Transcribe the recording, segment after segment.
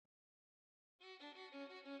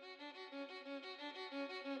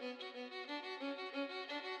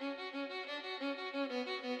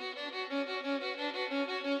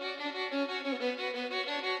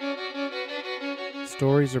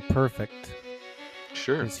stories are perfect.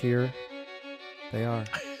 Sure. Because here they are.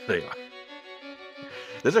 They are.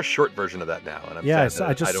 There's a short version of that now, and I'm Yeah, sad that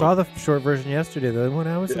I just saw the short version yesterday, though, when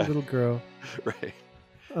I was a little girl. Right.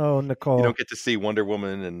 Oh, Nicole. You don't get to see Wonder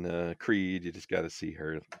Woman and Creed. You just got to see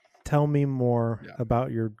her. Tell me more about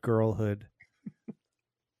your girlhood,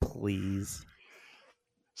 please.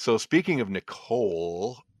 So speaking of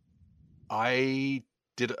Nicole, I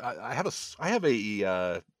have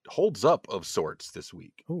a holds up of sorts this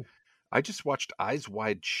week. Ooh. I just watched Eyes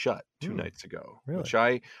Wide Shut 2 nights ago, really? which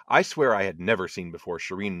I swear I had never seen before.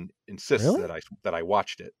 Shireen insists that I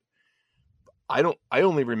watched it. I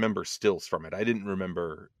only remember stills from it. I didn't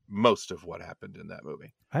remember most of what happened in that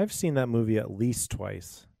movie. I've seen that movie at least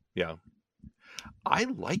twice. Yeah. I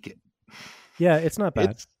like it. Yeah, it's not bad.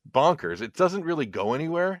 It's bonkers. It doesn't really go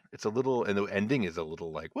anywhere. It's a little, and the ending is a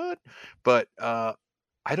little like, what? But I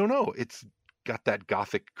don't know. It's got that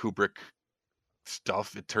gothic Kubrick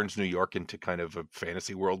stuff. It turns New York into kind of a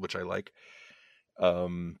fantasy world, which I like.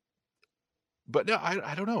 But no,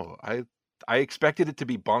 I don't know. I expected it to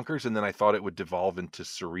be bonkers, and then I thought it would devolve into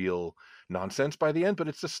surreal nonsense by the end, but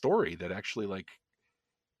it's a story that actually like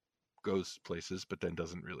goes places, but then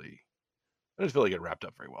doesn't really, I just feel like it wrapped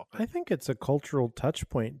up very well. I think it's a cultural touch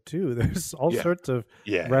point too. There's all sorts of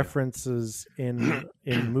references in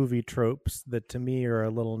movie tropes that to me are a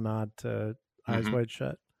little nod to Eyes Wide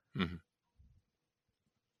Shut. Mm-hmm.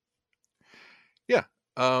 Yeah.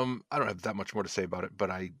 I don't have that much more to say about it, but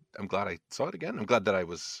I'm glad I saw it again. I'm glad that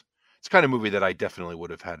it's the kind of movie that I definitely would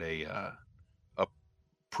have had a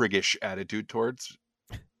priggish attitude towards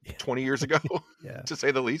 20 years ago, to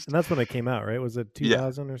say the least. And that's when it came out, right? Was it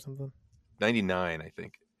 2000 or something? 99, I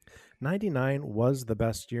think. 99 was the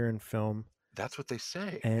best year in film. That's what they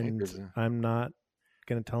say. And I'm not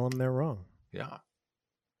going to tell them they're wrong. Yeah.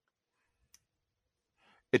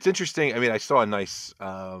 It's interesting. I mean, I saw a nice,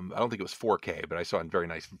 I don't think it was 4K, but I saw a very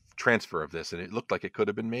nice transfer of this, and it looked like it could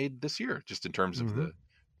have been made this year, just in terms of the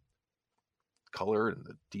color and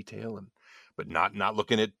the detail, but not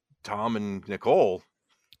looking at Tom and Nicole.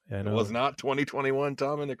 It was not 2021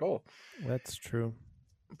 Tom and Nicole. That's true.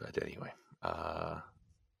 But anyway,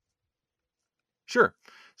 sure.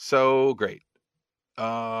 So great.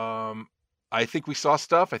 I think we saw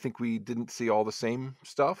stuff. I think we didn't see all the same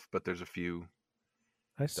stuff, but there's a few.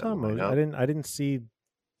 I saw most. I didn't see.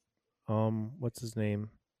 What's his name?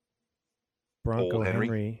 Bronco Old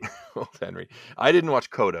Henry. Old Henry. I didn't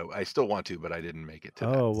watch Coda. I still want to, but I didn't make it to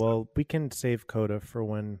that. Oh well, we can save Coda for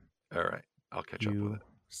when. All right, I'll catch up with it.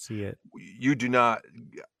 See it. You do not.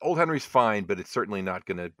 Old Henry's fine, but it's certainly not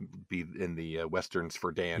going to be in the Westerns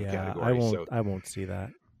for Dan category. I won't see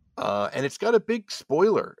that. And it's got a big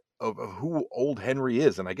spoiler of who Old Henry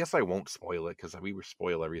is, and I guess I won't spoil it because we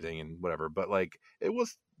spoil everything and whatever. But like, it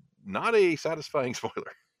was not a satisfying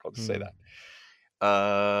spoiler. I'll just say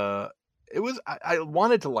that. It was. I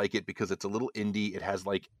wanted to like it because it's a little indie. It has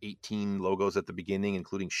like 18 logos at the beginning,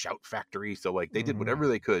 including Shout Factory. So like, they did whatever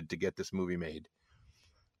they could to get this movie made.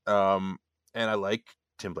 And I like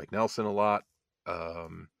Tim Blake Nelson a lot.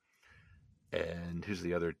 And who's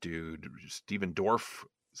the other dude? Stephen Dorff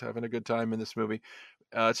is having a good time in this movie.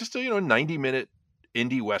 It's just a 90-minute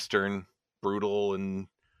indie western, brutal and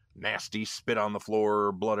nasty, spit on the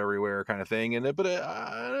floor, blood everywhere kind of thing. And it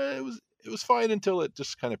was fine until it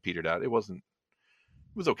just kind of petered out. It was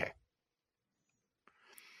okay.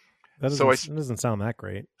 That doesn't sound that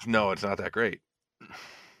great. No, it's not that great.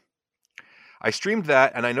 I streamed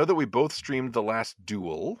that, and I know that we both streamed The Last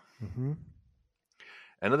Duel. Mm-hmm.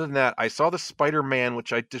 And other than that, I saw the Spider-Man,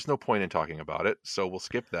 which there's no point in talking about it, so we'll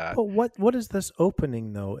skip that. But what is this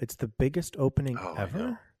opening, though? It's the biggest opening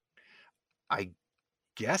ever? I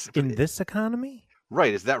guess. In this economy?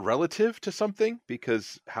 Right. Is that relative to something?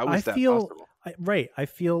 Because how is that possible? I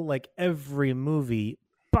feel like every movie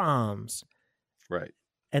bombs. Right.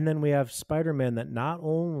 And then we have Spider-Man that not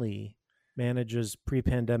only manages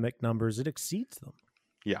pre-pandemic numbers, it exceeds them.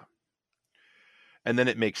 Yeah. And then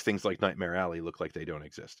it makes things like Nightmare Alley look like they don't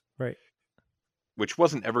exist. Right. Which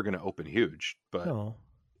wasn't ever going to open huge, but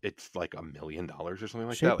it's like $1 million or something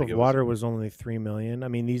like that. Shape of Water was only $3 million. I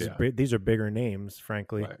mean, these are bigger names,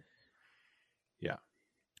 frankly. Right. Yeah.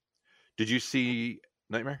 Did you see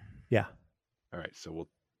Nightmare? Yeah. All right, so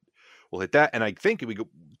we'll hit that, and I think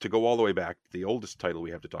to go all the way back, the oldest title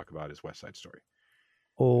we have to talk about is West Side Story.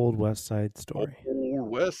 Old West Side Story.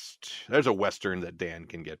 Old West. There's a Western that Dan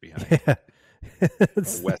can get behind. Yeah.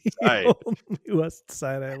 West Side. West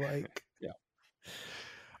Side I like. Yeah.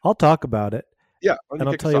 I'll talk about it. Yeah. And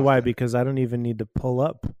I'll tell you why, because I don't even need to pull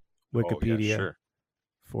up Wikipedia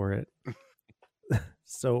for it.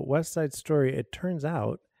 So West Side Story, it turns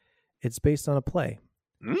out it's based on a play.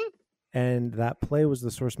 Hmm? And that play was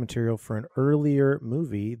the source material for an earlier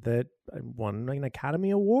movie that won an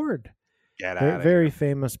Academy Award. Get Very, out of very here.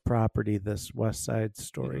 famous property, this West Side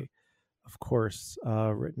Story, of course,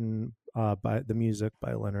 written by the music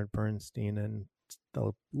by Leonard Bernstein and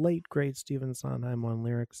the late great Stephen Sondheim on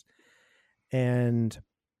lyrics. And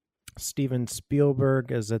Steven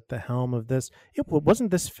Spielberg is at the helm of this.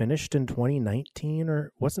 Wasn't this finished in 2019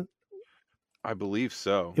 or wasn't? I believe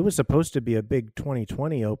so. It was supposed to be a big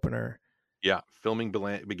 2020 opener. Yeah, filming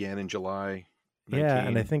began in July 19. Yeah,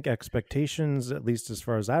 and I think expectations, at least as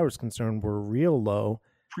far as I was concerned, were real low.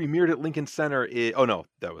 Premiered at Lincoln Center. I'm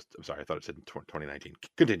sorry, I thought it said 2019.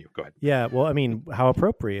 Continue, go ahead. Yeah, well, I mean, how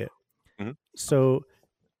appropriate. Mm-hmm. So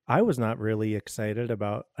I was not really excited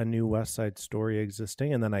about a new West Side Story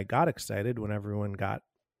existing, and then I got excited when everyone got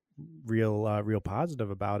real positive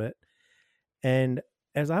about it. And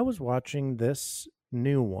as I was watching this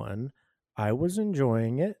new one, I was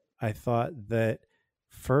enjoying it. I thought that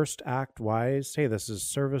first act wise, hey, this is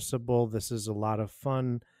serviceable. This is a lot of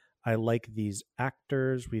fun. I like these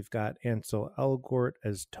actors. We've got Ansel Elgort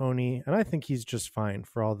as Tony, and I think he's just fine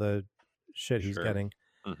for all the shit he's getting.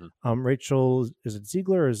 Mm-hmm. Rachel, is it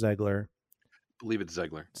Ziegler or Zegler? I believe it's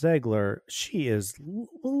Zegler. Zegler. She is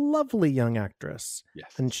lovely young actress.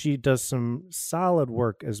 Yes. And she does some solid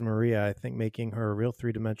work as Maria, I think, making her a real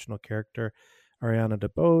three-dimensional character. Ariana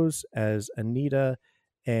DeBose as Anita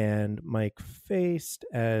and Mike Faist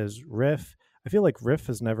as Riff. I feel like Riff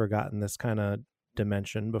has never gotten this kind of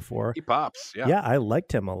dimension before. He pops. Yeah. Yeah, I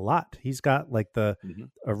liked him a lot. He's got like a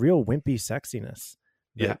real wimpy sexiness.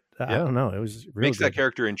 That, I don't know. It was real makes that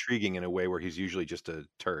character intriguing in a way where he's usually just a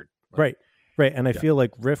turd. Right. And I feel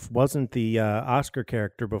like Riff wasn't the Oscar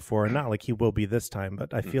character before, and not like he will be this time.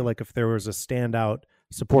 But I feel like if there was a standout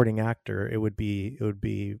supporting actor, it would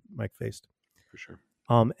be Mike Faist for sure.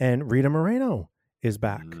 And Rita Moreno is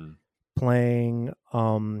back playing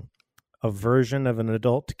a version of an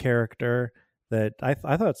adult character that I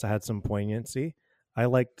thought had some poignancy. I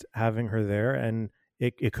liked having her there, and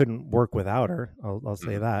it couldn't work without her. I'll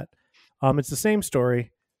say that. It's the same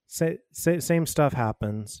story, same stuff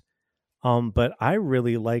happens. But I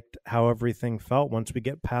really liked how everything felt once we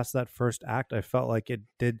get past that first act. I felt like it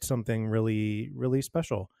did something really, really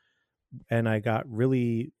special, and I got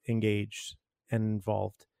really engaged and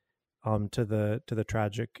involved to the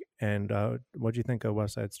tragic. And what do you think of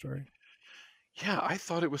West Side Story? Yeah, I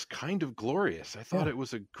thought it was kind of glorious. I thought it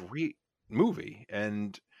was a great movie,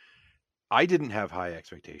 and I didn't have high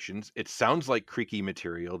expectations. It sounds like creaky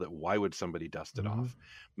material that why would somebody dust it off?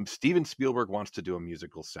 Steven Spielberg wants to do a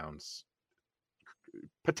musical, sounds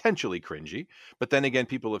potentially cringy, but then again,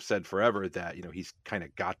 people have said forever that, he's kind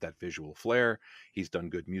of got that visual flair. He's done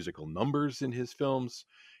good musical numbers in his films.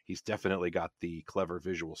 He's definitely got the clever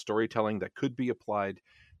visual storytelling that could be applied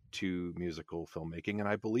to musical filmmaking, and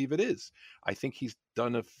I believe it is. I think he's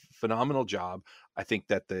done a phenomenal job. I think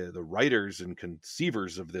that the writers and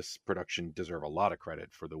conceivers of this production deserve a lot of credit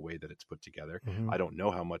for the way that it's put together. I don't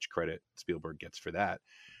know how much credit Spielberg gets for that,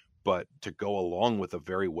 but to go along with a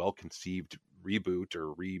very well-conceived reboot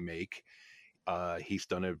or remake, he's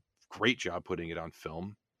done a great job putting it on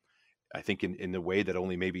film. I think in the way that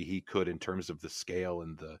only maybe he could, in terms of the scale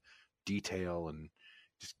and the detail and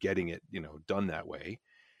just getting it, done that way.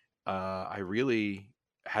 I really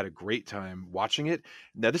had a great time watching it.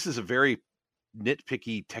 Now, this is a very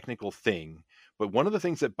nitpicky technical thing, but one of the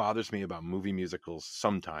things that bothers me about movie musicals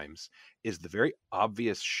sometimes is the very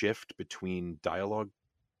obvious shift between dialogue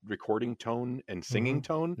recording tone and singing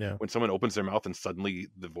tone when someone opens their mouth and suddenly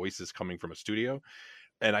the voice is coming from a studio.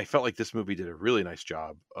 And I felt like this movie did a really nice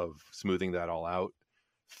job of smoothing that all out,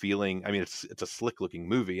 feeling, I mean, it's a slick looking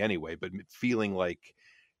movie anyway, but feeling like,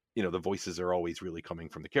 the voices are always really coming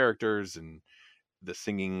from the characters, and the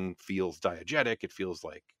singing feels diegetic. It feels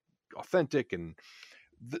like authentic. And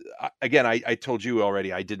again, I told you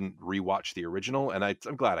already, I didn't rewatch the original, and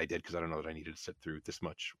I'm glad I did, because I don't know that I needed to sit through this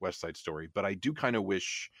much West Side Story. But I do kind of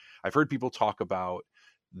wish, I've heard people talk about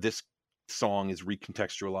this song is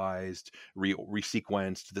recontextualized,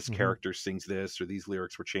 resequenced, this character sings this, or these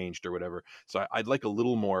lyrics were changed or whatever. So I'd like a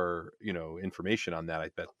little more, information on that. I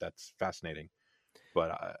bet that's fascinating.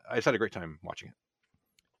 But I just had a great time watching it.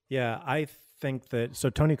 Yeah, I think that, so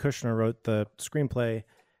Tony Kushner wrote the screenplay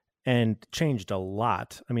and changed a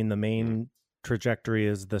lot. I mean, the main trajectory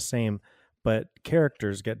is the same, but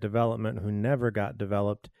characters get development who never got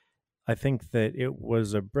developed. I think that it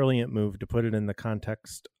was a brilliant move to put it in the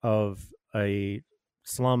context of a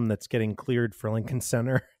slum that's getting cleared for Lincoln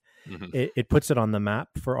Center. It puts it on the map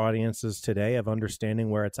for audiences today of understanding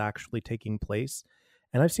where it's actually taking place.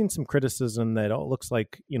 And I've seen some criticism that, oh, it looks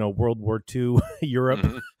like, World War II Europe.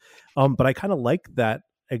 Mm-hmm. But I kind of like that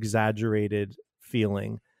exaggerated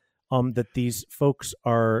feeling, that these folks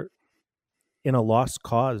are in a lost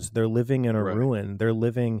cause. They're living in a Right. ruin. They're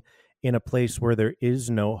living in a place where there is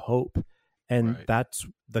no hope. And Right. that's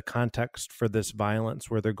the context for this violence,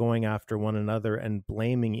 where they're going after one another and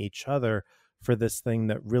blaming each other for this thing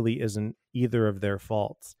that really isn't either of their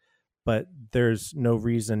faults. But there's no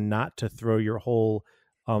reason not to throw your whole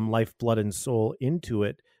life, blood, and soul into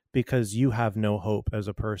it, because you have no hope as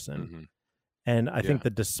a person. Mm-hmm. And I Yeah. think the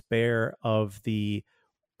despair of the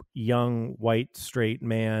young, white, straight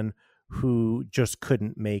man who just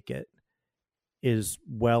couldn't make it is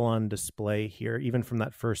well on display here, even from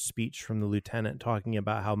that first speech from the lieutenant, talking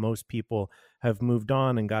about how most people have moved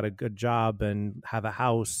on and got a good job and have a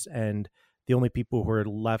house, and the only people who are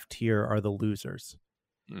left here are the losers.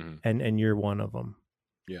 Mm-hmm. And you're one of them.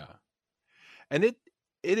 Yeah. And it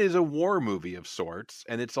is a war movie of sorts,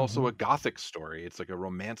 and it's also a gothic story. It's like a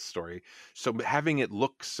romance story. So having it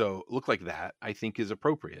look like that, I think, is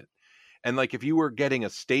appropriate. And like, if you were getting a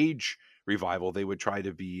stage revival, they would try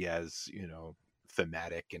to be as,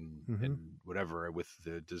 thematic and whatever with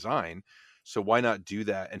the design. So why not do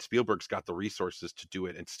that? And Spielberg's got the resources to do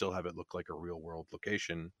it and still have it look like a real world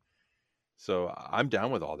location. So I'm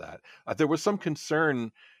down with all that. There was some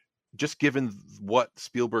concern, just given what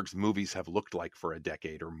Spielberg's movies have looked like for a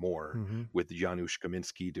decade or more, with Janusz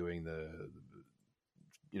Kaminski doing the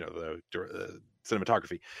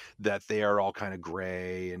cinematography, that they are all kind of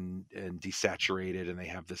gray and desaturated, and they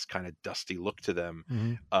have this kind of dusty look to them.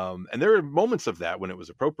 And there are moments of that when it was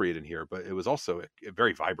appropriate in here, but it was also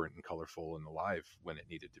very vibrant and colorful and alive when it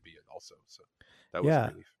needed to be also. So that was a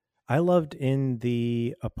relief. I loved in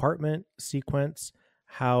the apartment sequence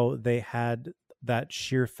how they had that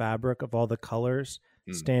sheer fabric of all the colors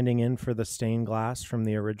standing in for the stained glass from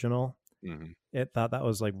the original. I thought that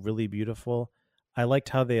was like really beautiful. I liked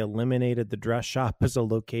how they eliminated the dress shop as a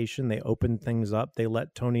location. They opened things up. They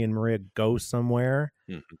let Tony and Maria go somewhere.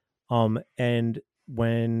 And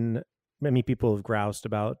when many people have groused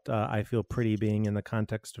about I Feel Pretty being in the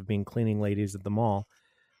context of being cleaning ladies at the mall,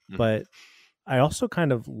 but I also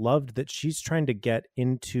kind of loved that she's trying to get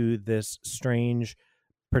into this strange,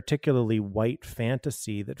 particularly white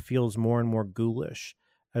fantasy that feels more and more ghoulish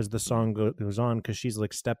as the song goes on, because she's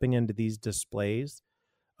like stepping into these displays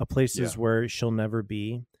of places where she'll never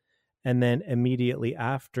be. And then immediately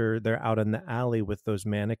after, they're out in the alley with those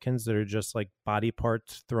mannequins that are just like body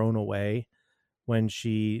parts thrown away when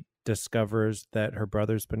she discovers that her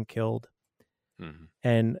brother's been killed.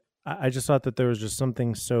 And I just thought that there was just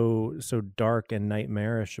something so dark and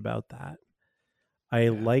nightmarish about that. I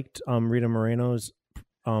liked Rita Moreno's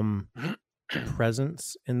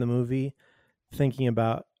presence in the movie, thinking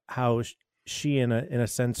about how she in a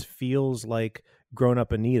sense feels like grown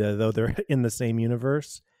up Anita, though they're in the same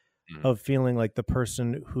universe, of feeling like the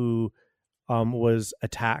person who was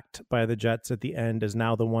attacked by the Jets at the end is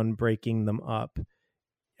now the one breaking them up,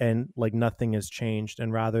 and like nothing has changed,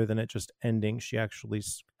 and rather than it just ending, she actually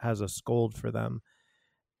has a scold for them.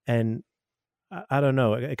 And I don't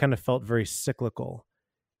know, it kind of felt very cyclical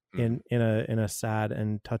in a sad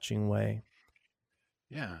and touching way.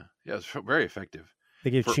 It's very effective. They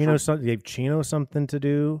gave Chino something to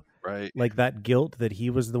do, right? Like that guilt that he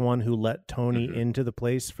was the one who let Tony into the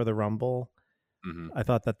place for the Rumble. I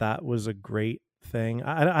thought that was a great thing.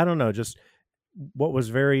 I don't know, just what was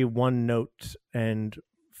very one note and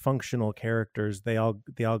functional characters. They all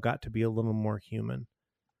got to be a little more human.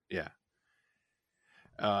 Yeah.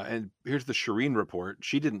 And here's the Shireen report.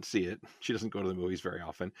 She didn't see it. She doesn't go to the movies very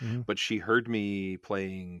often, but she heard me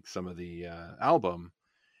playing some of the album,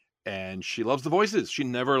 and she loves the voices. She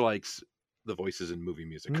never likes the voices in movie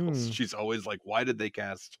musicals. She's always like, why did they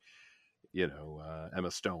cast,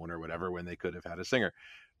 Emma Stone or whatever when they could have had a singer?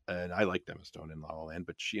 And I liked Emma Stone in La La Land,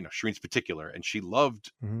 but she, Shireen's particular, and she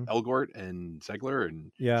loved Elgort and Zegler,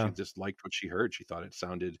 and she just liked what she heard. She thought it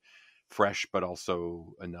sounded fresh, but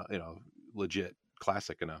also, legit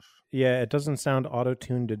classic enough. Yeah, it doesn't sound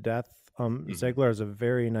auto-tuned to death. Zegler has a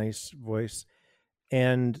very nice voice,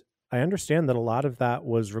 and I understand that a lot of that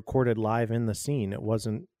was recorded live in the scene. It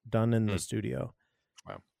wasn't done in the studio.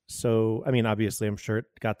 Wow. So, I mean, obviously, I'm sure it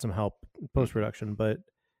got some help post-production, but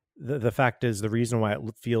the fact is, the reason why it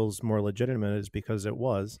feels more legitimate is because it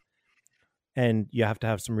was, and you have to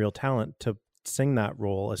have some real talent to sing that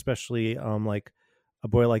role, especially like A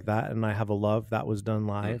Boy Like That and I Have a Love, that was done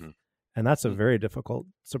live, and that's a very difficult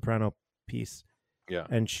soprano piece. Yeah,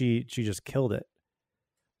 and she just killed it.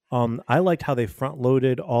 I liked how they front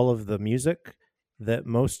loaded all of the music that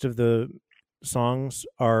most of the songs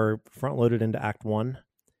are front loaded into Act 1.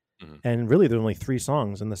 Mm-hmm. And really, there are only 3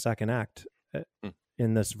 songs in the second act Mm-hmm.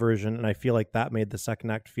 in this version. And I feel like that made the second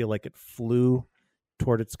act feel like it flew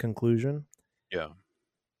toward its conclusion. Yeah.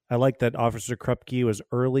 I like that Officer Krupke was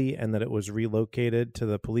early and that it was relocated to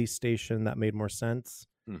the police station. That made more sense.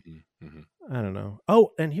 Mm-hmm. Mm-hmm. I don't know. Oh,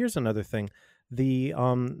 and here's another thing. The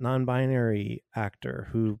non-binary actor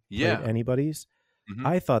who played Anybody's, Mm-hmm.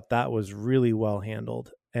 I thought that was really well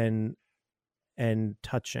handled and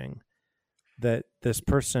touching. That this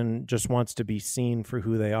person just wants to be seen for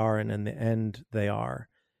who they are, and in the end, they are.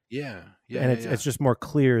 Yeah. And it's just more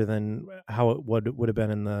clear than how it would have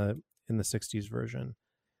been in the 60s version.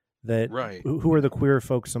 That who are the queer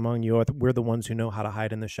folks among you? We're the ones who know how to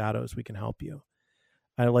hide in the shadows. We can help you.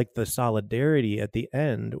 I like the solidarity at the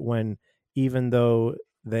end when, even though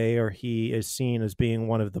they or he is seen as being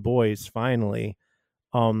one of the boys, finally,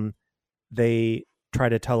 they try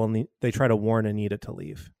to warn Anita to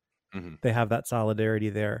leave. Mm-hmm. They have that solidarity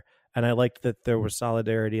there. And I liked that there was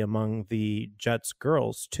solidarity among the Jets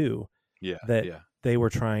girls too. Yeah. That they were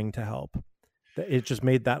trying to help. It just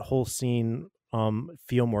made that whole scene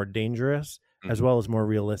feel more dangerous, mm-hmm. as well as more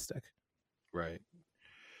realistic. Right.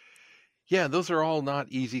 Yeah, those are all not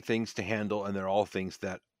easy things to handle, and they're all things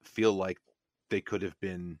that feel like they could have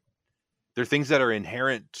been. They're things that are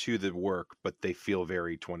inherent to the work, but they feel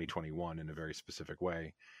very 2021 in a very specific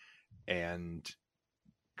way, and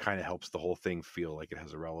kind of helps the whole thing feel like it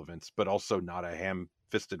has a relevance, but also not a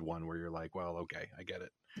ham-fisted one where you're like, well, okay, I get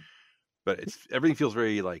it. But everything feels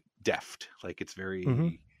very like deft, like it's very mm-hmm.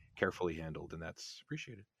 carefully handled, and that's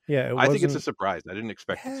appreciated. Yeah, I think it's a surprise. I didn't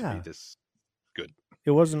expect it to be this good.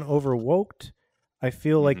 It wasn't overwoked. I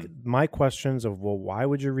feel mm-hmm. like my questions of, well, why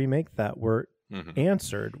would you remake that, were mm-hmm.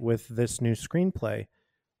 answered with this new screenplay,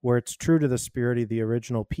 where it's true to the spirit of the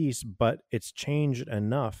original piece, but it's changed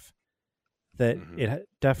enough that mm-hmm. it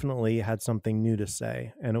definitely had something new to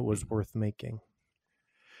say, and it was worth making.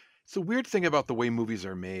 It's a weird thing about the way movies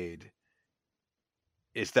are made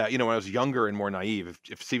is that, when I was younger and more naive,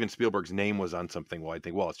 if Steven Spielberg's name was on something, well, I'd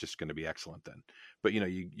think, well, it's just going to be excellent then. But,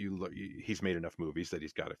 he's made enough movies that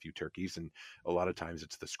he's got a few turkeys, and a lot of times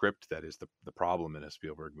it's the script that is the problem in a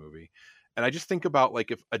Spielberg movie. And I just think about,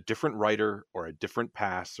 like, if a different writer or a different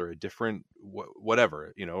pass or a different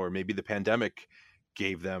whatever, or maybe the pandemic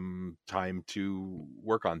gave them time to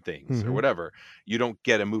work on things mm-hmm. or whatever, you don't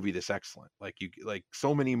get a movie this excellent. Like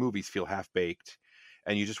so many movies feel half-baked,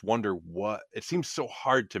 and you just wonder it seems so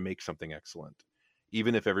hard to make something excellent,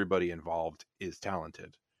 even if everybody involved is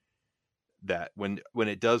talented, that when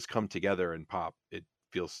it does come together and pop, it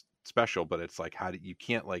feels special. But it's like, you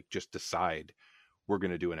can't like just decide we're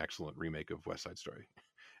going to do an excellent remake of West Side Story.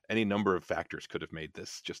 Any number of factors could have made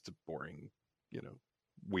this just a boring,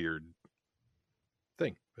 weird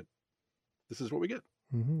thing, but this is what we get.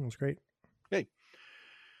 Mm-hmm, that's great. Okay.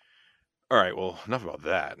 All right. Well, enough about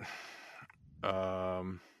that.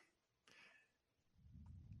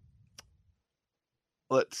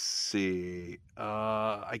 Let's see.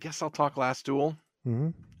 I guess I'll talk Last Duel. Mm-hmm.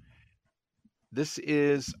 This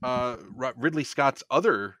is Ridley Scott's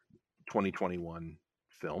other 2021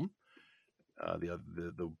 film.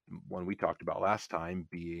 The one we talked about last time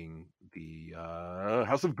being the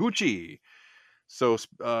House of Gucci. So,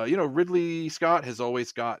 Ridley Scott has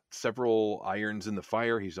always got several irons in the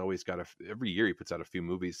fire. He's always got every year he puts out a few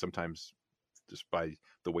movies. Sometimes, just by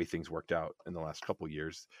the way things worked out in the last couple of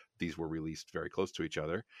years, these were released very close to each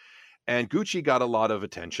other. And Gucci got a lot of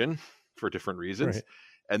attention for different reasons. Right.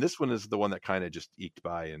 And this one is the one that kind of just eked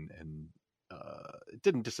by and it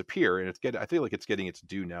didn't disappear. And I feel like it's getting its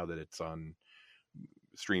due now that it's on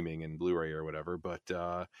streaming and Blu-ray or whatever. But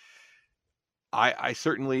I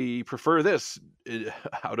certainly prefer this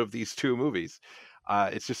out of these two movies.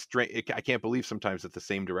 It's just strange. I can't believe sometimes that the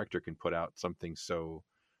same director can put out something so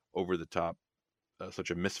over the top,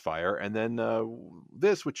 such a misfire. And then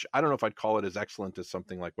this, which I don't know if I'd call it as excellent as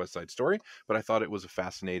something like West Side Story, but I thought it was a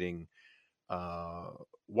fascinating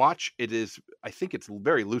watch. I think it's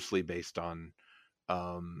very loosely based on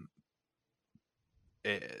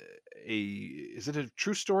is it a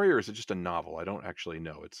true story or is it just a novel? I don't actually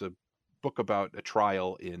know. It's a book about a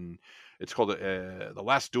trial it's called The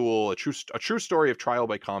Last Duel, a true story of trial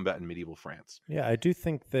by combat in medieval France. Yeah, I do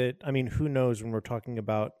think that, who knows when we're talking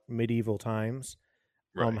about medieval times,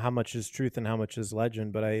 right. How much is truth and how much is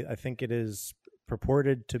legend, but I think it is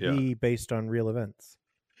purported to be based on real events.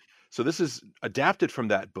 So this is adapted from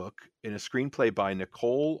that book in a screenplay by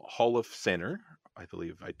Nicole Holofcener. I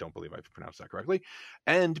don't believe I've pronounced that correctly.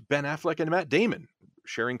 And Ben Affleck and Matt Damon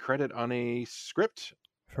sharing credit on a script.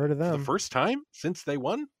 Heard of them. For the first time since they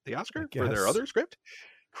won the Oscar for their other script.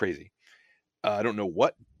 Crazy. I don't know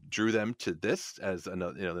what drew them to this as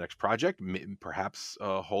another, the next project. Perhaps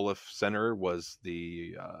Holliff Center was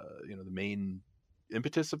the the main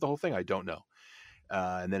impetus of the whole thing. I don't know.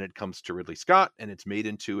 And then it comes to Ridley Scott, and it's made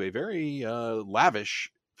into a very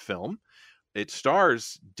lavish film. It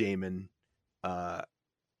stars Damon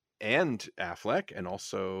and Affleck, and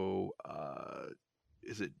also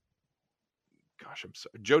is it? Gosh, I'm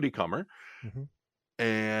sorry, Jodie Comer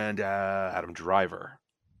and Adam Driver.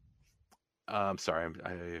 I'm sorry,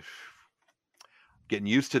 I'm getting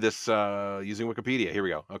used to this using Wikipedia. Here we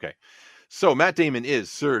go. Okay, so Matt Damon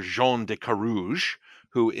is Sir Jean de Carouge,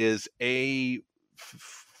 who is a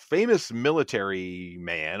famous military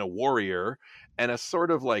man, a warrior, and a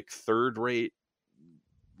sort of like third-rate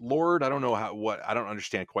lord. I don't know I don't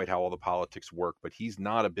understand quite how all the politics work, but he's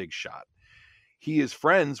not a big shot. He is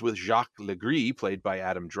friends with Jacques Legris, played by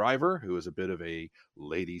Adam Driver, who is a bit of a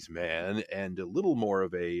ladies' man and a little more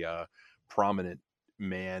of a prominent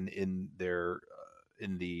man in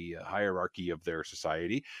the hierarchy of their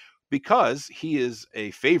society, because he is a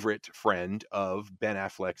favorite friend of Ben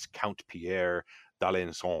Affleck's Count Pierre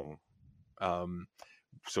d'Alençon.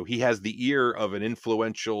 So he has the ear of an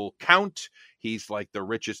influential count. He's like the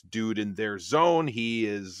richest dude in their zone. He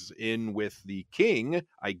is in with the king,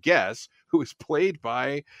 I guess, who is played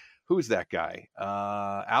by, who's that guy?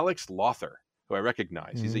 Alex Lothar, who I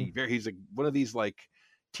recognize. Mm-hmm. He's one of these like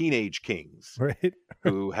teenage kings, right?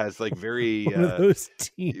 Who has like very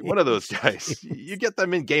one of those guys. You get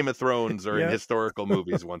them in Game of Thrones or in historical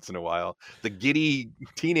movies once in a while. The giddy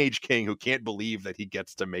teenage king who can't believe that he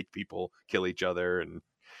gets to make people kill each other and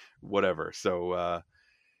whatever. So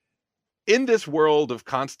in this world of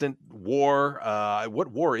constant war,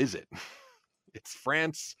 what war is it? It's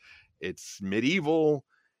France. It's medieval.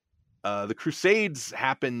 The Crusades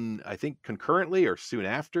happen, I think, concurrently or soon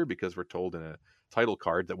after, because we're told in a title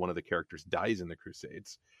card that one of the characters dies in the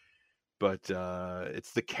Crusades. But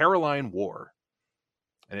it's the Caroline War,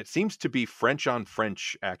 and it seems to be French on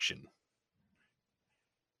French action,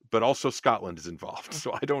 but also Scotland is involved.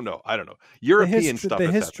 So I don't know. European stuff.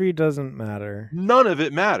 The history doesn't matter. None of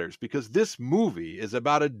it matters, because this movie is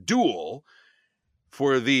about a duel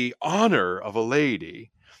for the honor of a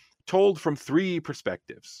lady, told from three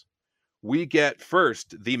perspectives. We get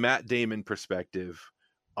first the Matt Damon perspective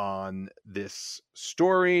on this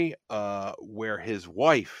story, where his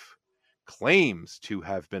wife claims to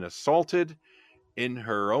have been assaulted in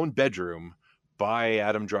her own bedroom by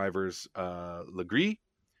Adam Driver's Legris.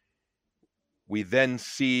 We then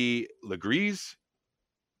see Legris'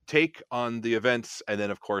 take on the events, and then,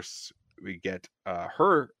 of course, we get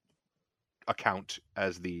her account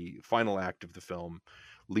as the final act of the film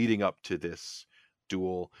leading up to this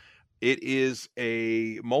duel. It is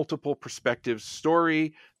a multiple perspective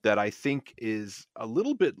story that I think is a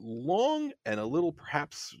little bit long and a little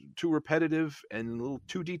perhaps too repetitive and a little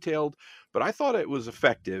too detailed, but I thought it was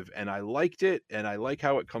effective and I liked it, and I like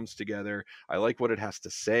how it comes together. I like what it has to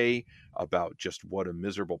say about just what a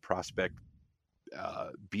miserable prospect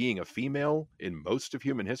being a female in most of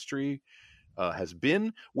human history has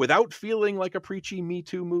been, without feeling like a preachy Me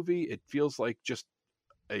Too movie. It feels like just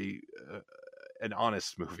an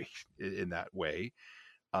honest movie in that way,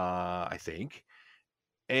 I think.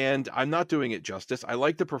 And I'm not doing it justice. I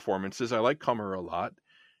like the performances. I like Comer a lot.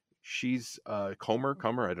 She's Comer.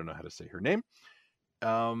 I don't know how to say her name.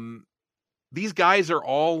 These guys are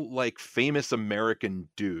all like famous American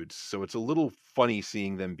dudes, so it's a little funny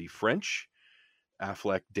seeing them be French.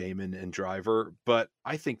 Affleck, Damon, and Driver, but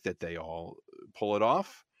I think that they all pull it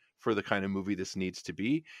off for the kind of movie this needs to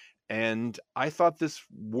be. And I thought this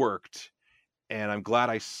worked, and I'm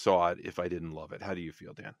glad I saw it if I didn't love it. How do you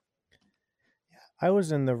feel, Dan? I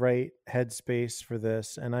was in the right headspace for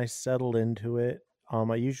this, and I settled into it.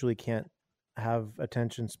 I usually can't have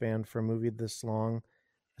attention span for a movie this long,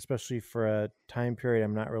 especially for a time period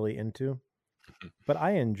I'm not really into. But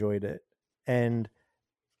I enjoyed it, and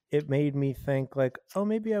it made me think like, oh,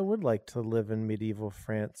 maybe I would like to live in medieval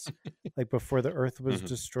France, like before the earth was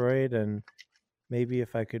destroyed. And maybe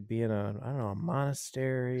if I could be in a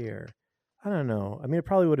monastery, or I don't know. I mean, it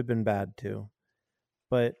probably would have been bad too,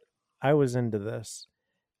 but I was into this.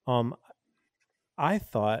 I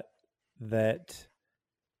thought that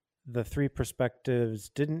the three perspectives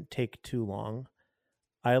didn't take too long.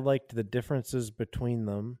 I liked the differences between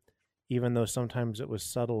them, even though sometimes it was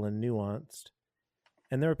subtle and nuanced.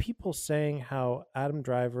 And there are people saying how Adam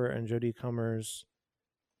Driver and Jodie Comer's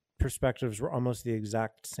perspectives were almost the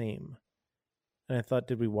exact same. And I thought,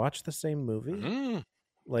 did we watch the same movie? Mm-hmm.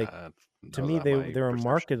 Like, to me, they were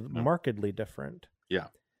markedly different. Yeah.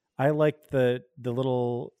 I liked the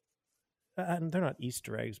little, they're not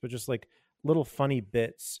Easter eggs, but just like little funny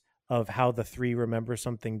bits of how the three remember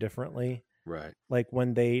something differently. Right. Like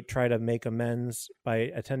when they try to make amends by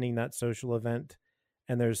attending that social event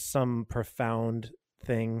and there's some profound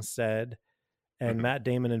thing said, and Matt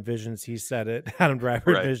Damon envisions he said it, Adam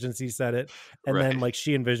Driver Right. envisions he said it, and Right. then like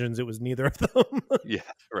she envisions it was neither of them. Yeah,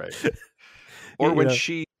 right. Or You when know,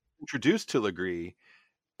 she introduced to Legree,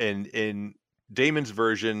 and in Damon's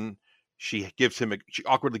version, she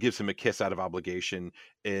awkwardly gives him a kiss out of obligation.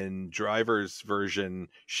 In Driver's version,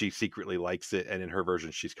 she secretly likes it, and in her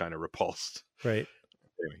version, she's kind of repulsed. right,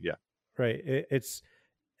 Anyway, yeah. right. It's,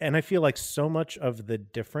 and I feel like so much of the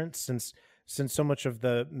difference, since so much of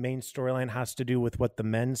the main storyline has to do with what the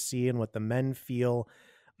men see and what the men feel,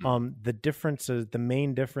 the differences, the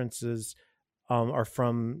main differences, are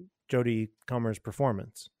from Jodie Comer's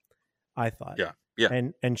performance, I thought. Yeah. Yeah.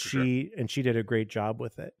 And she did a great job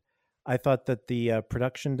with it. I thought that the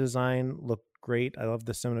production design looked great. I love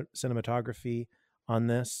the cinematography on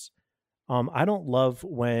this. I don't love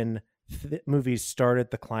when movies start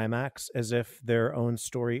at the climax as if their own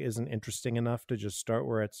story isn't interesting enough to just start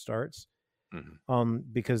where it starts.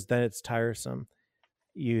 Because then it's tiresome.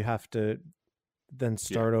 You have to then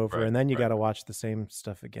start over, right, and then you right. got to watch the same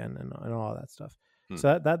stuff again and all that stuff.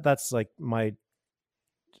 So that's like my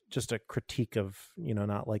just a critique of, you know,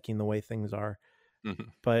 not liking the way things are.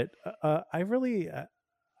 But I really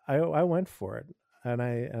I went for it, and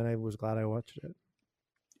I was glad I watched it.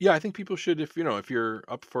 Yeah, I think people should, if you're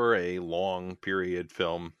up for a long period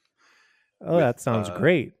film. Oh, that sounds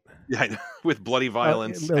great. Yeah, with bloody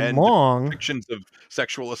violence and long depictions of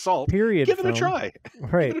sexual assault. period. Give it film. a try.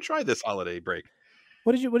 Right. Give it a try this holiday break.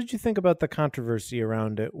 What did you think about the controversy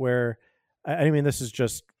around it? Where, I mean, this is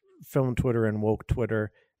just film Twitter and woke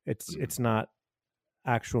Twitter. It's not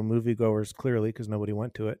actual moviegoers, clearly, because nobody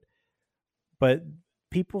went to it. But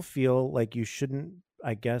people feel like you shouldn't,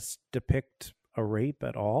 I guess, depict a rape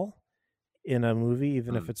at all in a movie,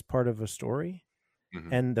 even if it's part of a story.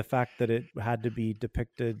 And the fact that it had to be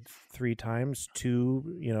depicted 3 times,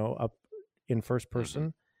 2, you know, up in first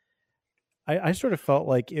person, I sort of felt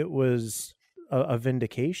like it was a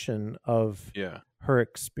vindication of her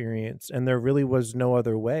experience, and there really was no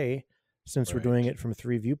other way, since we're doing it from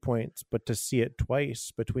 3 viewpoints, but to see it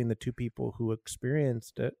twice between the 2 people who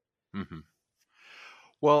experienced it.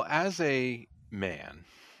 Well, as a man,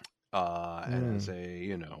 and as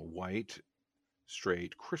a white,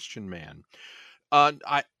 straight Christian man,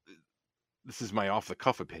 this is my off the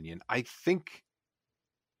cuff opinion. I think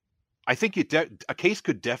a case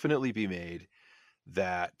could definitely be made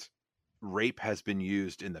that rape has been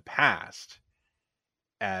used in the past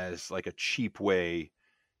as like a cheap way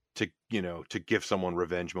to give someone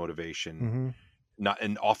revenge motivation,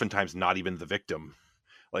 and oftentimes not even the victim,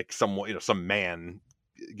 like someone, some man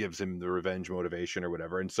gives him the revenge motivation or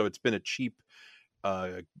whatever, and so it's been a cheap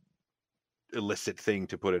illicit thing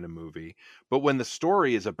to put in a movie. But when the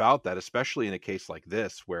story is about that, especially in a case like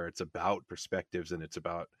this where it's about perspectives and it's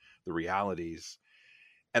about the realities,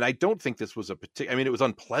 and I don't think this was I mean, it was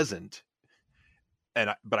unpleasant,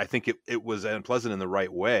 but I think it was unpleasant in the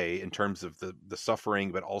right way, in terms of the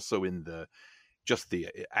suffering, but also in the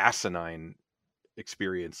asinine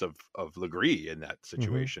experience of Legree in that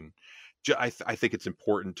situation. I think it's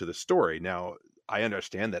important to the story. Now, I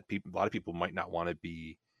understand that a lot of people might not want to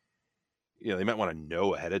be, they might want to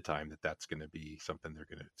know ahead of time that that's going to be something they're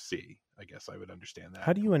going to see. I guess I would understand that.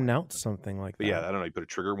 How do you announce something like that? Yeah, I don't know. You put a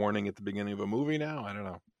trigger warning at the beginning of a movie now? I don't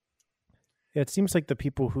know. Yeah, it seems like the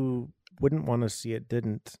people who wouldn't want to see it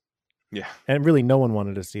didn't. Yeah. And really no one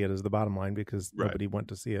wanted to see it, is the bottom line, because nobody went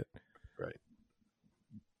to see it. Right.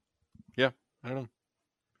 Yeah, I don't know.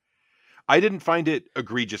 I didn't find it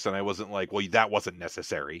egregious, and I wasn't like, well, that wasn't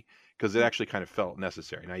necessary, because it actually kind of felt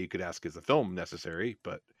necessary. Now, you could ask, is the film necessary?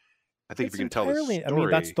 But I think if you're going to tell this story... I mean,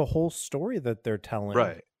 that's the whole story that they're telling.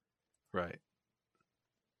 Right.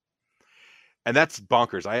 And that's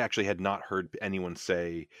bonkers. I actually had not heard anyone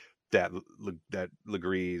say that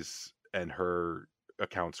Legree's and her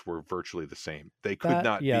accounts were virtually the same. They could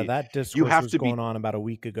not be. Yeah, that discourse was going on about a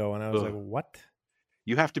week ago, and I was like, what?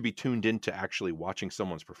 You have to be tuned into actually watching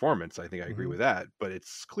someone's performance. I think I agree with that, but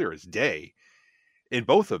it's clear as day in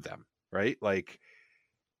both of them, right? Like,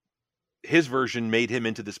 his version made him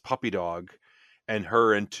into this puppy dog, and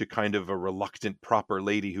her into kind of a reluctant, proper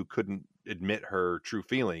lady who couldn't admit her true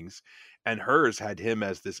feelings. And hers had him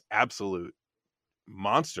as this absolute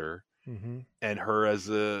monster, and her as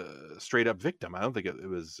a straight up victim. I don't think it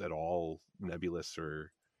was at all nebulous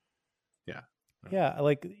or... Yeah,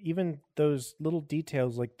 like even those little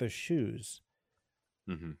details, like the shoes,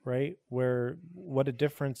 right? Where what a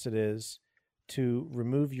difference it is to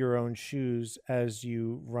remove your own shoes as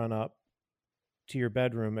you run up to your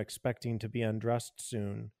bedroom expecting to be undressed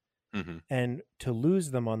soon, Mm-hmm. and to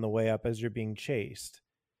lose them on the way up as you're being chased.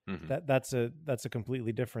 Mm-hmm. That's a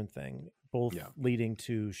completely different thing, both leading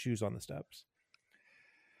to shoes on the steps.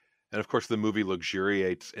 And of course, the movie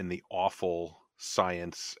luxuriates in the awful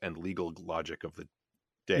science and legal logic of the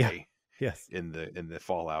day. Yes. In the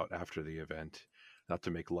fallout after the event. Not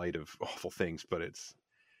to make light of awful things, but it's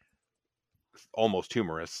almost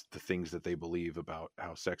humorous, the things that they believe about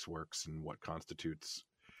how sex works and what constitutes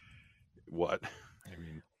what. I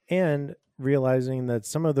mean, and realizing that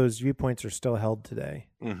some of those viewpoints are still held today.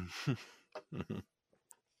 In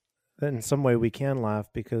some way we can laugh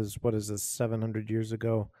because what is this, 700 years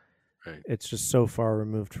ago? Right. It's just so far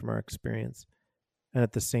removed from our experience, and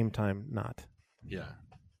at the same time not. Yeah.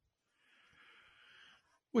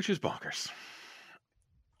 Which is bonkers.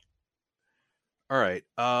 All right.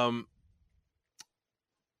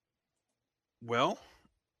 Well,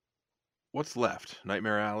 what's left?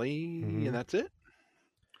 Nightmare Alley, and that's it?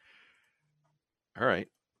 All right.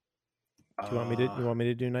 Do you want me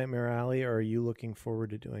to do Nightmare Alley, or are you looking forward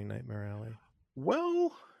to doing Nightmare Alley?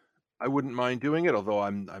 Well, I wouldn't mind doing it, although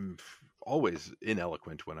I'm always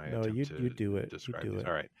ineloquent when I attempt to do it. describe you do these.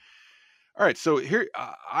 it. All right. So here,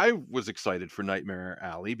 I was excited for Nightmare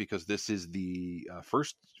Alley because this is the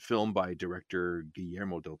first film by director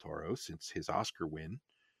Guillermo del Toro since his Oscar win,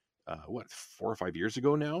 4 or 5 years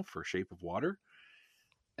ago now for Shape of Water,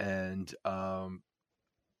 and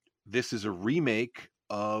this is a remake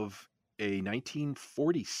of a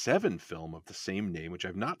 1947 film of the same name, which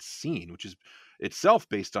I've not seen, which is itself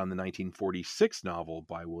based on the 1946 novel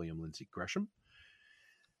by William Lindsay Gresham.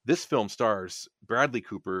 This film stars Bradley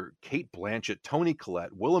Cooper, Cate Blanchett, Toni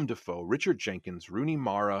Collette, Willem Dafoe, Richard Jenkins, Rooney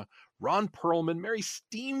Mara, Ron Perlman, Mary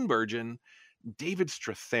Steenburgen, David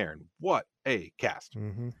Strathairn. What a cast.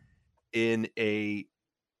 Mm-hmm. In a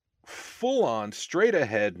full-on,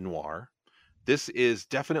 straight-ahead noir. This is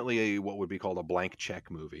definitely what would be called a blank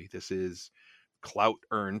check movie. This is clout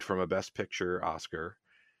earned from a Best Picture Oscar.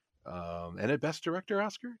 And a Best Director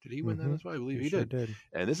Oscar. Did he win that as well? I believe he sure did.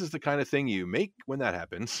 And this is the kind of thing you make when that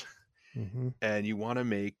happens. And you want to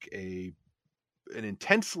make an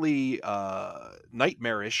intensely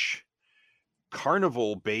nightmarish,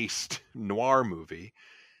 carnival-based noir movie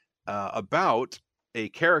about a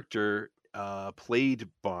character played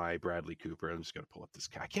by Bradley Cooper. I'm just going to pull up this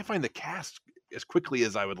cast. I can't find the cast as quickly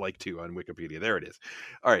as I would like to on Wikipedia. There it is.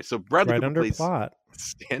 All right, so Bradley Cooper plays plot.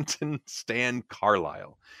 Stan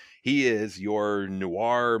Carlisle. He is your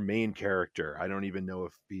noir main character. I don't even know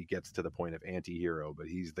if he gets to the point of anti-hero, but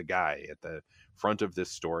he's the guy at the front of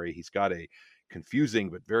this story. He's got a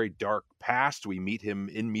confusing but very dark past. We meet him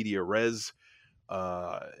in media res.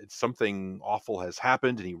 Something awful has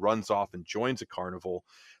happened, and he runs off and joins a carnival.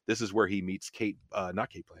 This is where he meets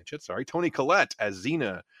Toni Collette as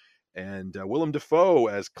Xena, and Willem Dafoe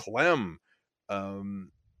as Clem,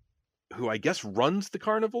 who I guess runs the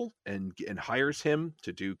carnival and hires him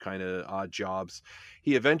to do kind of odd jobs.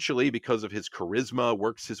 He eventually, because of his charisma,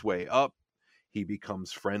 works his way up. He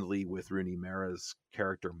becomes friendly with Rooney Mara's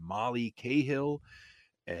character Molly Cahill,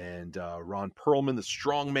 and Ron Perlman, the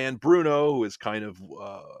strongman Bruno, who is kind of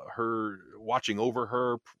her watching over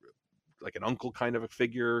her, like an uncle kind of a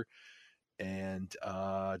figure. And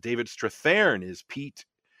David Strathairn is Pete.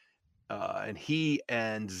 And he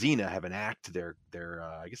and Xena have an act. They're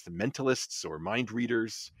I guess the mentalists or mind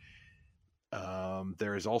readers.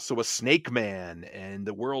 There is also a snake man and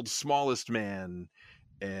the world's smallest man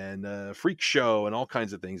and a freak show and all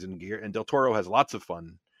kinds of things. And Del Toro has lots of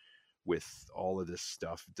fun with all of this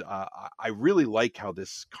stuff. I really like how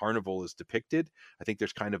this carnival is depicted. I think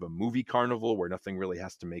there's kind of a movie carnival where nothing really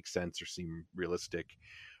has to make sense or seem realistic.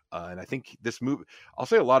 And I think this movie, I'll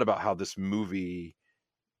say a lot about how this movie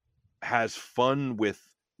has fun with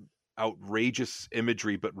outrageous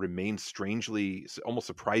imagery, but remains strangely, almost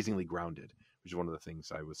surprisingly grounded, which is one of the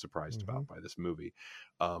things I was surprised about by this movie.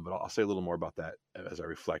 But I'll say a little more about that as I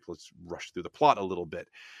reflect. Let's rush through the plot a little bit.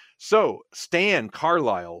 So Stan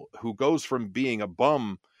Carlisle, who goes from being a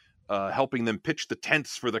bum, helping them pitch the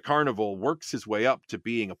tents for the carnival, works his way up to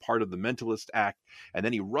being a part of the Mentalist act, and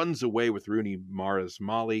then he runs away with Rooney Mara's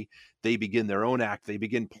Molly. They begin their own act. They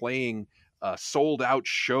begin playing sold out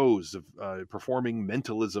shows of performing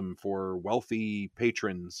mentalism for wealthy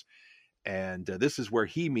patrons. And this is where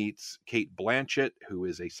he meets Cate Blanchett, who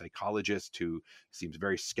is a psychologist who seems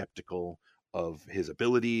very skeptical of his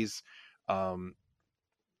abilities.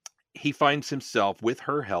 He finds himself, with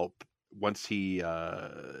her help, once he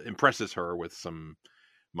impresses her with some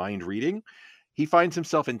mind reading, he finds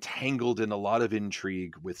himself entangled in a lot of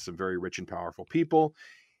intrigue with some very rich and powerful people.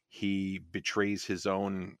 He betrays his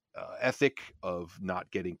own ethic of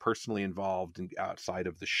not getting personally involved in, outside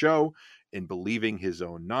of the show, in believing his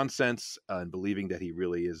own nonsense, and believing that he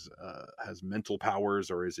really is has mental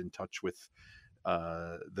powers or is in touch with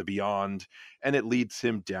the beyond, and it leads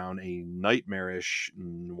him down a nightmarish,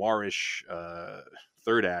 noirish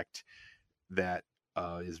third act that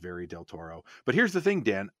is very Del Toro. But here's the thing,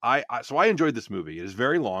 Dan. So I enjoyed this movie. It is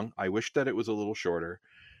very long. I wish that it was a little shorter,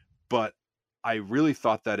 but I really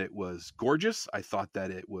thought that it was gorgeous. I thought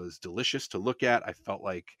that it was delicious to look at. I felt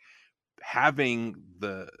like having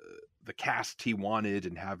the cast he wanted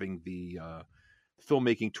and having the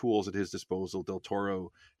filmmaking tools at his disposal, Del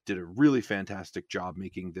Toro did a really fantastic job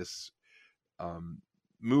making this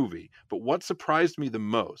movie. But what surprised me the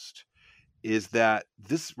most is that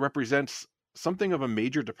this represents something of a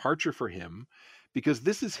major departure for him, because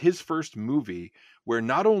this is his first movie where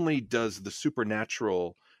not only does the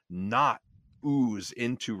supernatural not ooze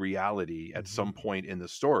into reality at some point in the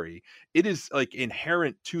story, it is like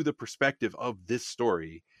inherent to the perspective of this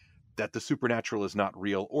story that the supernatural is not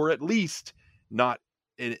real, or at least not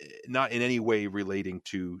in any way relating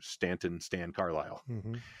to Stan Carlisle.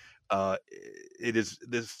 It is,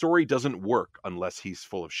 the story doesn't work unless he's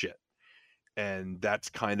full of shit. And that's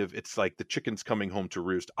kind of, it's like the chicken's coming home to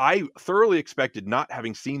roost. I thoroughly expected, not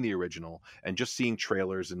having seen the original and just seeing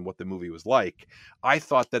trailers and what the movie was like, I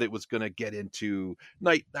thought that it was going to get into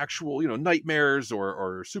actual nightmares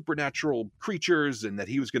or supernatural creatures, and that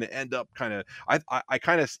he was going to end up kind of, I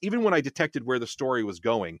kind of, even when I detected where the story was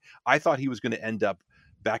going, I thought he was going to end up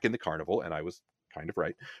back in the carnival, and I was kind of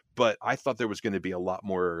right. But I thought there was going to be a lot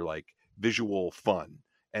more like visual fun.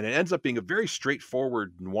 And it ends up being a very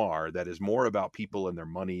straightforward noir that is more about people and their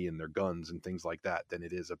money and their guns and things like that than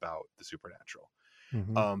it is about the supernatural.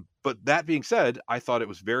 But that being said, I thought it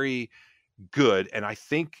was very good. And I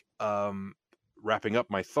think, wrapping up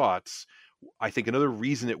my thoughts, I think another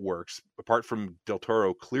reason it works, apart from Del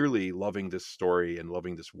Toro clearly loving this story and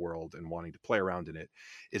loving this world and wanting to play around in it,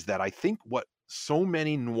 is that I think what so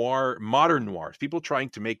many modern noirs, people trying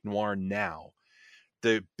to make noir now,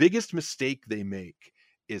 the biggest mistake they make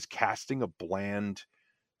is casting a bland,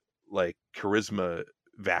 like, charisma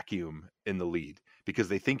vacuum in the lead, because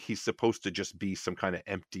they think he's supposed to just be some kind of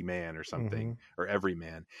empty man or something, or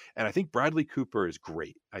everyman. And I think Bradley Cooper is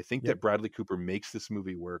great. I think that Bradley Cooper makes this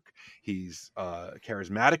movie work. He's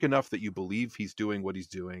charismatic enough that you believe he's doing what he's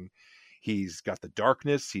doing. He's got the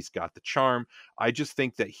darkness. He's got the charm. I just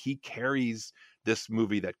think that he carries this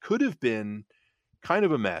movie that could have been kind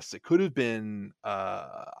of a mess. It could have been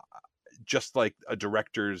just like a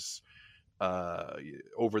director's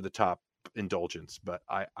over the top indulgence, but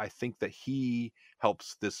I think that he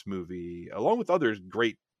helps this movie, along with other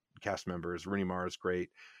great cast members. Rooney Mara is great,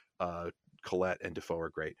 Collette and Defoe are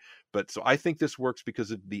great, but so I think this works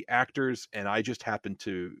because of the actors, and I just happen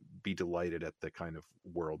to be delighted at the kind of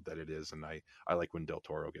world that it is, and I like when Del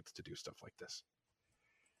Toro gets to do stuff like this.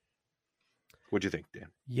 What'd you think, Dan?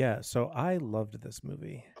 Yeah, so I loved this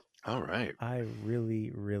movie. All right. I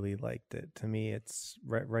really, really liked it. To me, it's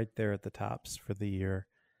right there at the tops for the year.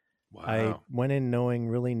 Wow. I went in knowing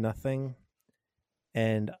really nothing,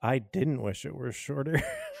 and I didn't wish it were shorter.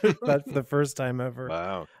 That's the first time ever.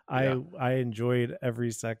 Wow. I enjoyed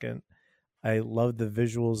every second. I love the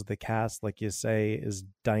visuals. The cast, like you say, is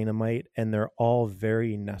dynamite, and they're all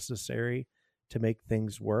very necessary to make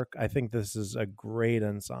things work. I think this is a great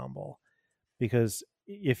ensemble, because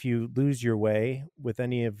if you lose your way with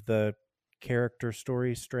any of the character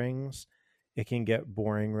story strings, it can get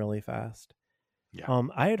boring really fast.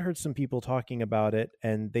 I had heard some people talking about it,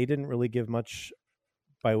 and they didn't really give much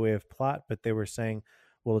by way of plot, but they were saying,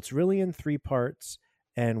 well, it's really in 3 parts,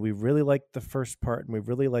 and we really liked the first part, and we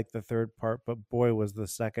really liked the third part, but boy, was the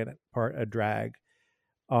second part a drag.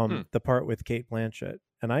 The part with Cate Blanchett.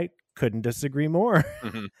 And I couldn't disagree more.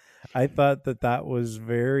 I thought that was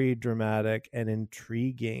very dramatic and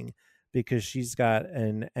intriguing, because she's got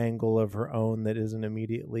an angle of her own that isn't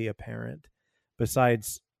immediately apparent,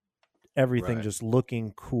 besides everything just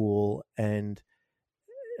looking cool. And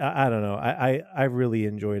I don't know, I really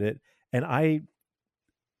enjoyed it, and I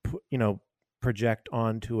project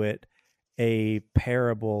onto it a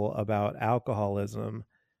parable about alcoholism,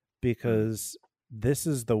 because this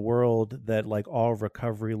is the world that like all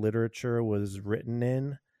recovery literature was written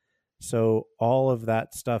in. So all of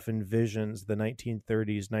that stuff envisions the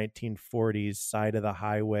 1930s, 1940s side of the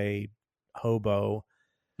highway hobo,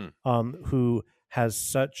 who has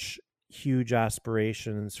such huge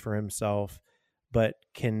aspirations for himself, but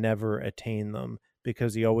can never attain them,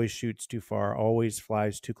 because he always shoots too far, always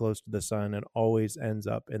flies too close to the sun, and always ends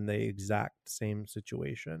up in the exact same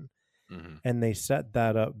situation. Mm-hmm. And they set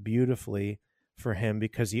that up beautifully for him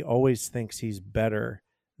because he always thinks he's better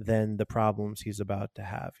than the problems he's about to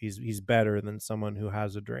have. He's better than someone who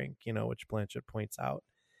has a drink, which Blanchett points out.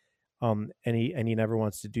 And he never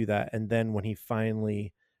wants to do that. And then when he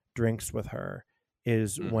finally drinks with her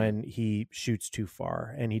is when he shoots too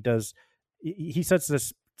far, and he sets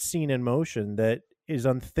this scene in motion that is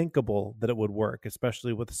unthinkable that it would work,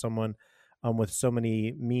 especially with someone with so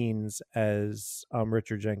many means as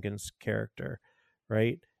Richard Jenkins' character,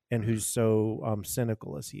 right? And who's so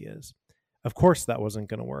cynical as he is. Of course that wasn't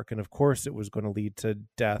going to work, and of course it was going to lead to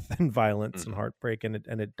death and violence and heartbreak, and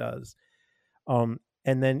it does. And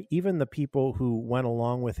then even the people who went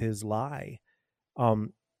along with his lie,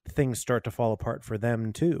 things start to fall apart for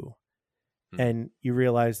them too. And you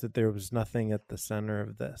realize that there was nothing at the center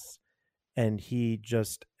of this. And he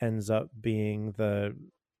just ends up being the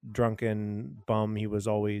drunken bum he was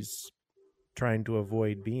always trying to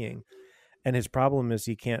avoid being. And his problem is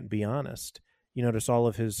he can't be honest. You notice all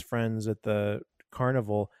of his friends at the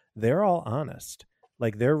carnival, they're all honest.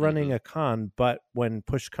 Like they're running a con, but when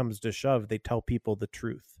push comes to shove, they tell people the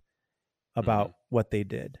truth about what they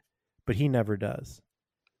did. But he never does.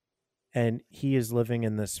 And he is living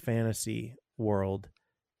in this fantasy world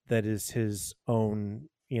that is his own,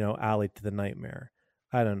 alley to the nightmare.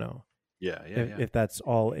 I don't know. If that's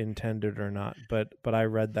all intended or not, but I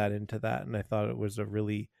read that into that, and I thought it was a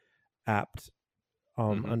really apt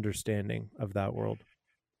understanding of that world.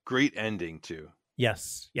 Great ending too.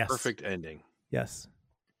 Yes. Perfect ending. Yes.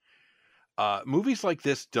 Movies like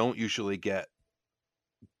this don't usually get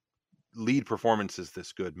lead performances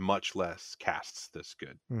this good, much less casts this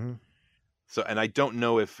good. So, and I don't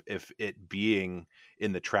know if it being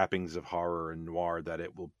in the trappings of horror and noir that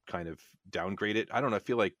it will kind of downgrade it. I don't know. I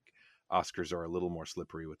feel like Oscars are a little more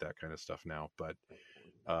slippery with that kind of stuff now, but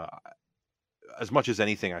as much as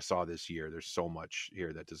anything I saw this year, there's so much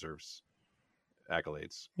here that deserves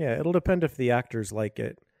accolades. Yeah, it'll depend if the actors like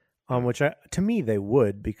it, which to me they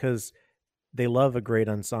would, because they love a great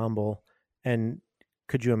ensemble. And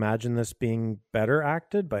could you imagine this being better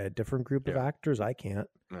acted by a different group of actors? I can't.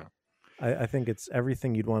 No. I think it's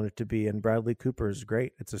everything you'd want it to be. And Bradley Cooper is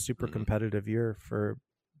great. It's a super competitive year for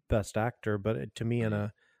Best Actor, but to me, in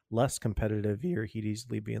a less competitive year, he'd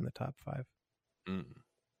easily be in the top 5.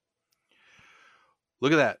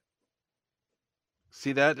 Look at that.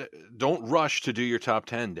 See that? Don't rush to do your top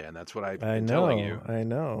 10, Dan. That's what I've been telling you. I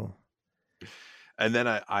know. And then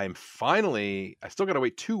I'm finally, I still got to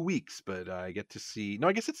wait 2 weeks, but I get to see, no,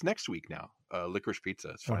 I guess it's next week now. Licorice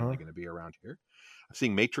Pizza is finally going to be around here. I'm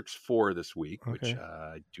seeing Matrix 4 this week, which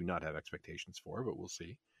I do not have expectations for, but we'll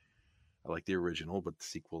see. I like the original, but the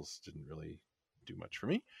sequels didn't really do much for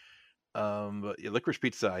me. But Licorice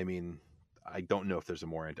Pizza, I mean, I don't know if there's a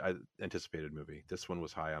more anticipated movie. This one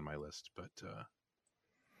was high on my list, but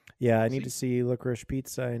I need to see Licorice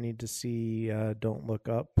Pizza. I need to see Don't Look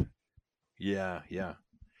Up. Yeah.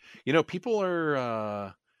 People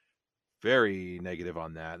are very negative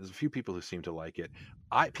on that. There's a few people who seem to like it.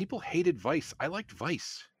 People hated Vice. I liked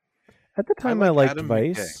Vice. At the time, I liked Adam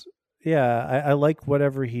Vice. McKay. Yeah, I like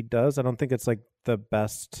whatever he does. I don't think it's like the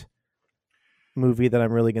best movie that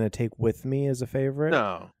I'm really going to take with me as a favorite.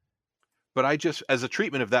 No. But I just, as a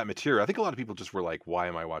treatment of that material, I think a lot of people just were like, why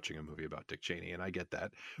am I watching a movie about Dick Cheney? And I get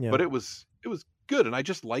that. Yeah. But it was good, and I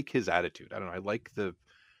just like his attitude. I don't know. I like the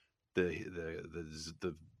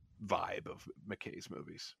vibe of McKay's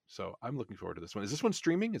movies. So I'm looking forward to this one. Is this one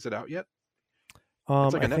streaming? Is it out yet?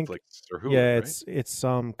 It's like Netflix or Hulu. Yeah, right? it's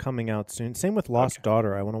coming out soon. Same with Lost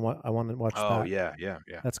Daughter. I want to watch that. Oh yeah.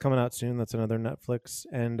 That's coming out soon. That's another Netflix.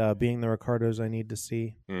 And Being the Ricardos, I need to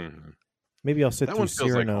see. Maybe I'll sit that through one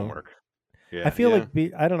feels Cyrano. like homework. Yeah, I feel like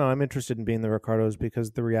I don't know. I'm interested in Being the Ricardos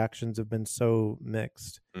because the reactions have been so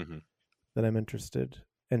mixed that I'm interested.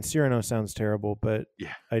 And Cyrano sounds terrible, but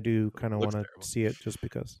I do kind of want to see it just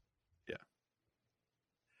because. Yeah.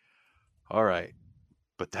 All right.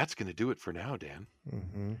 But that's going to do it for now, Dan.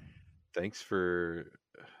 Thank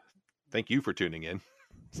you for tuning in.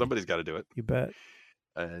 Somebody's got to do it. You bet.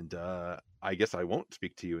 And I guess I won't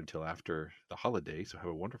speak to you until after the holiday. So have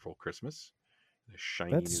a wonderful Christmas. A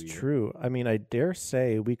shiny That's new year. True. I mean, I dare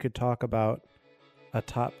say we could talk about a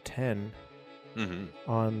top 10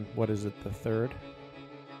 on, what is it, the 3rd?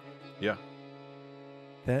 Yeah.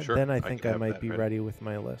 Then I think I might be ready with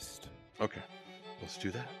my list. Okay. Let's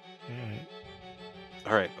do that. All right.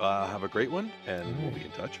 All right. Have a great one, and we'll be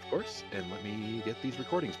in touch, of course. And let me get these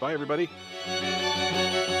recordings. Bye, everybody.